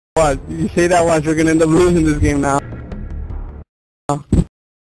What? You say that once, we're gonna end up losing this game now.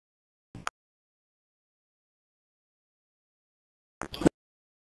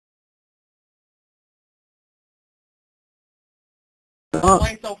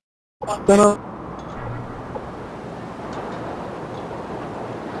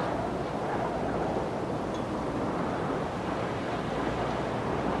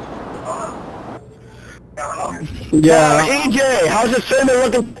 Yeah. EJ, how's the sermon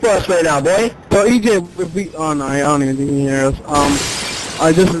looking for us right now, boy? So EJ, if we, oh no, I don't even think you hear us.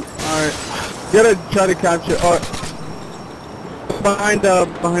 I just, alright, gotta try to capture, behind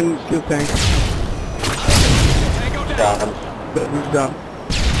kill tank. Down. He's down.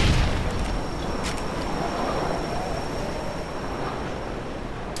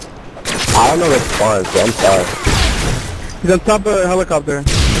 I don't know the spawns, so I'm sorry. He's on top of a helicopter.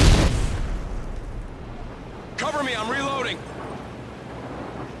 Cover me, I'm reloading.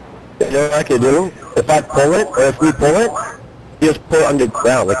 You know what I can do? If I pull it, or if we pull it, you just pull it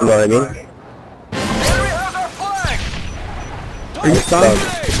underground, like, you know what I mean? Enemy has our flag! Are you stunned?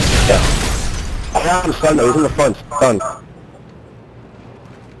 Yeah. I have him stunned though, he's in the front, stunned.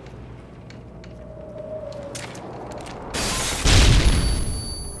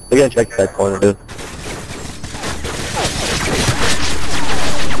 We're gonna check that corner, dude.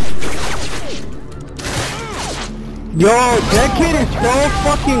 Yo, Jetkid is so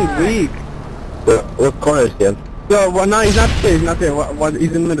fucking weak. What corner is he in? Yo, well, no, he's not there, he's not there.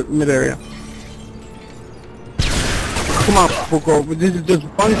 He's in mid area. Come on, Pulco. This is just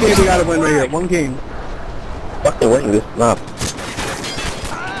one game we gotta win right here. One game. Fucking winning this map.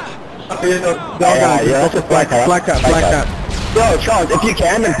 Yeah, that's a black hat. Black hat. Yo, Charles, if you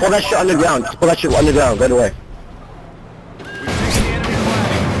can, then pull that shit underground. Just pull that shit underground right away.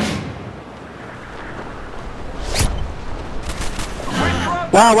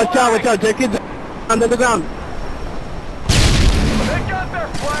 Wow, watch out, Jetkid's under the ground. They got their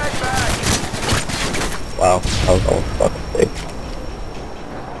flag back! Wow, that was almost fucking big.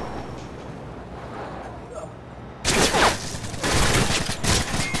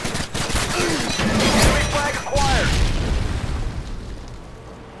 Enemy flag acquired!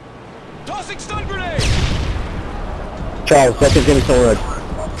 Tossing stun grenade! Charles, that kid's getting so red.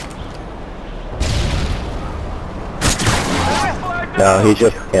 No, he's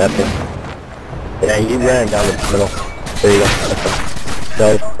just camping. Yeah, he ran down the middle. There you go.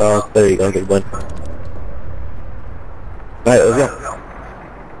 No, there you go, good one. Alright, let's go.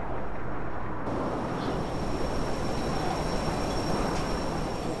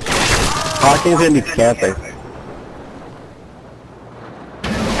 Hawking's gonna be camping.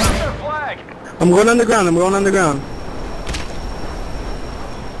 Their flag! I'm going underground.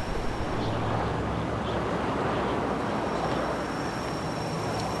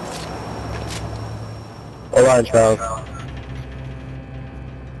 Hold on, Charles.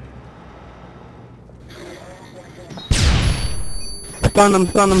 Stun. Enemy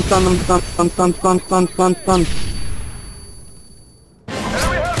has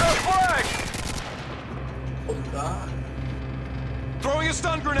our flag! Throwing a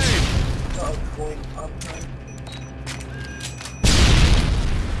stun grenade!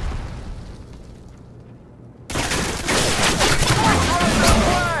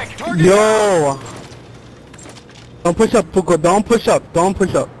 Yo! Don't push up, Pulco. Don't push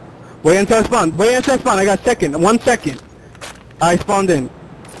up. Wait until I spawn. I got second. 1 second. I spawned in.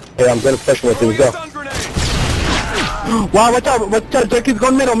 Hey, I'm gonna push him with him. Go. Wow, watch out. Jetkid's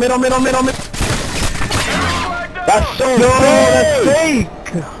going middle. That's so That's fake.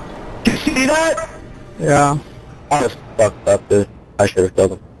 Did you see that? Yeah. I was fucked up, dude. I should have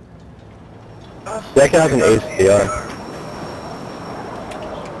killed him. That guy has an ACR.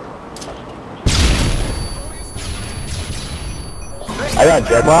 I got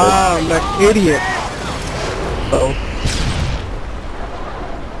Jetkid. Wow, I'm an idiot. Uh-oh.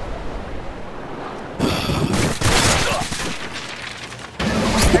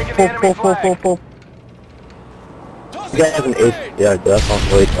 Pull. You guys have an ace. Yeah, dude, that's on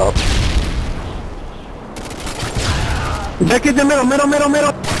really top. Jetkid's in middle.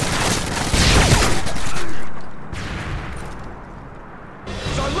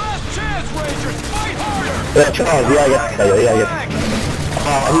 It's our last chance, Rangers! Fight harder! Yeah, Charles, yeah. Oh,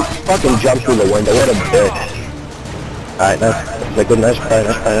 he fucking jumped through the window. What a bitch. Alright, nice try.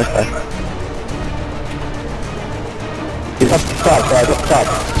 He's up top, guys, up top.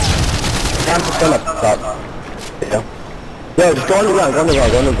 Time to stand up top. Yeah. Yo, just go on the ground.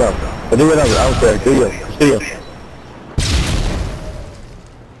 But do whatever, I don't care. Do you.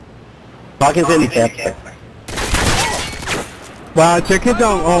 Hawkins in the camp. Wow, Jetkid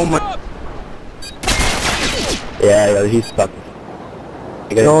don't. Oh my. Yeah, he's stuck.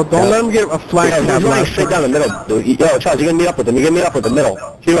 No, don't let him get a flank He's cap running last straight down time. the middle, dude. Yo, Charles, you gonna meet up with him. You gonna meet up with the middle.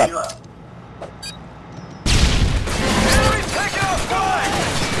 See left. Enemy's taking our flag!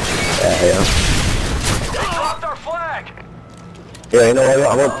 Yeah. They dropped our flag! Yeah, you know what?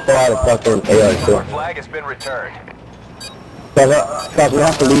 I'm gonna pull out a fucking AR too. Our flag has been returned. Charles, we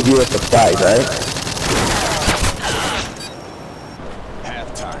have to leave you with the flag, right?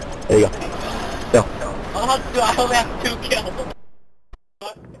 Halftime. There you go. Go. I only have 2 kills.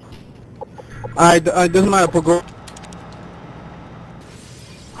 Alright, doesn't matter, Pulco.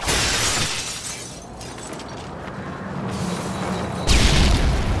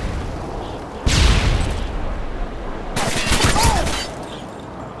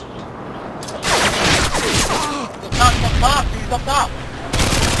 He's up top.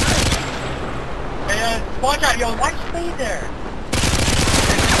 And watch out, yo, why stay there?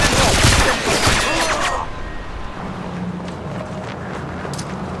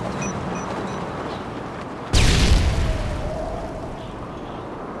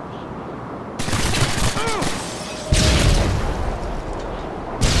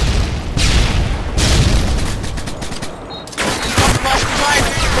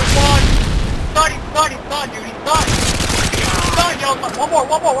 He's done, dude, he's done! He's done, yo! One more!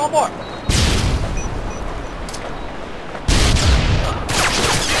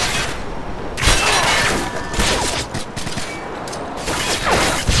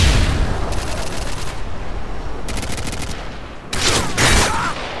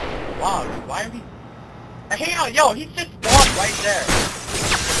 Wow, dude, why are we... Hang on, yo, he's just spawned right there.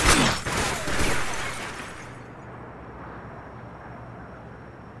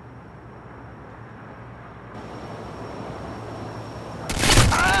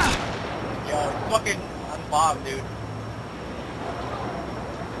 Fucking unbombed, dude.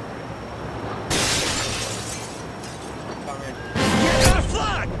 Come in. Get a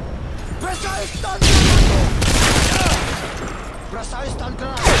flag! Бросаю стан гранату! Бросаю стан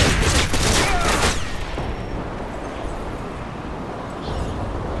гранату!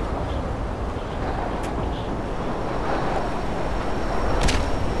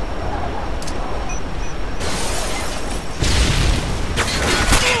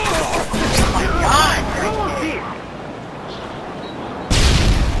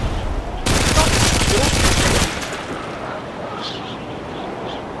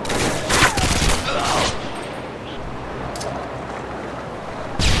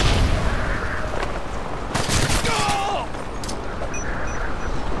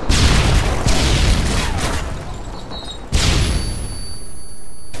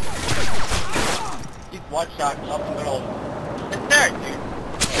 One shot up the middle. It's there, dude.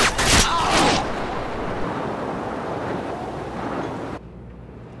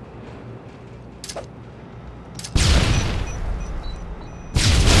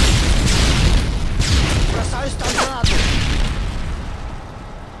 Бросаю стан гранату!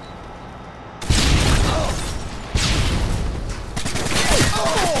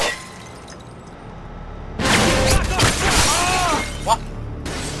 What?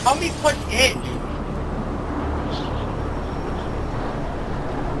 How many push in, dude?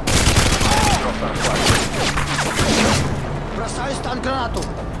 Бросаю стан гранату!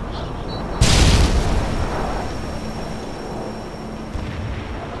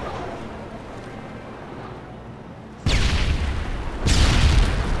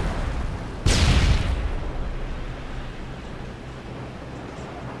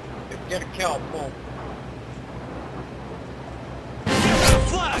 Get a kill, boom. Get a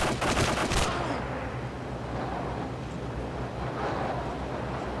flag!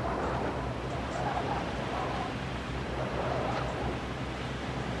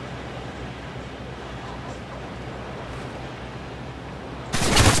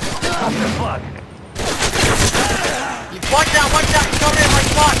 Fuck! Watch out, he's coming in my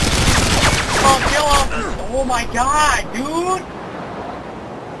spot! Oh, kill him! Oh my god, dude!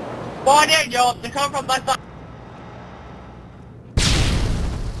 Spawn in, yo! They're coming from left side!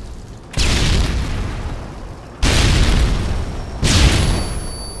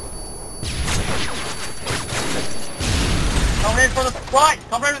 Coming in from the front!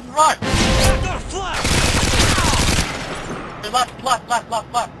 Coming in from the front! Got a flag!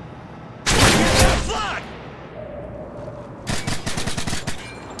 Left! Get a flag!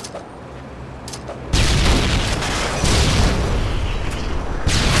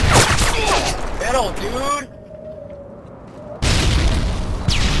 Middle, dude!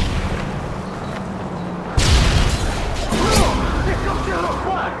 Get a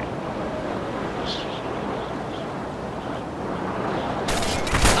flag!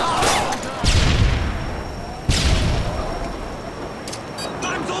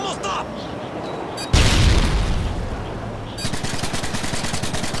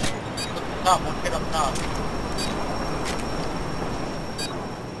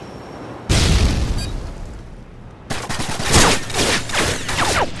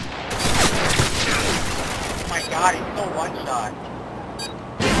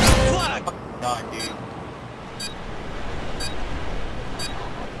 god, dude.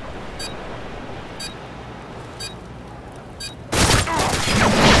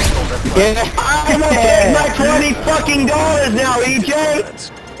 Yeah. I'm gonna take my $20 fucking now, EJ!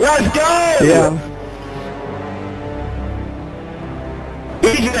 Let's go! Yeah.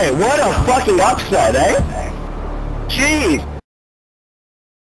 EJ, what a fucking upset, eh? Jeez!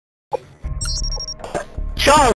 Charles!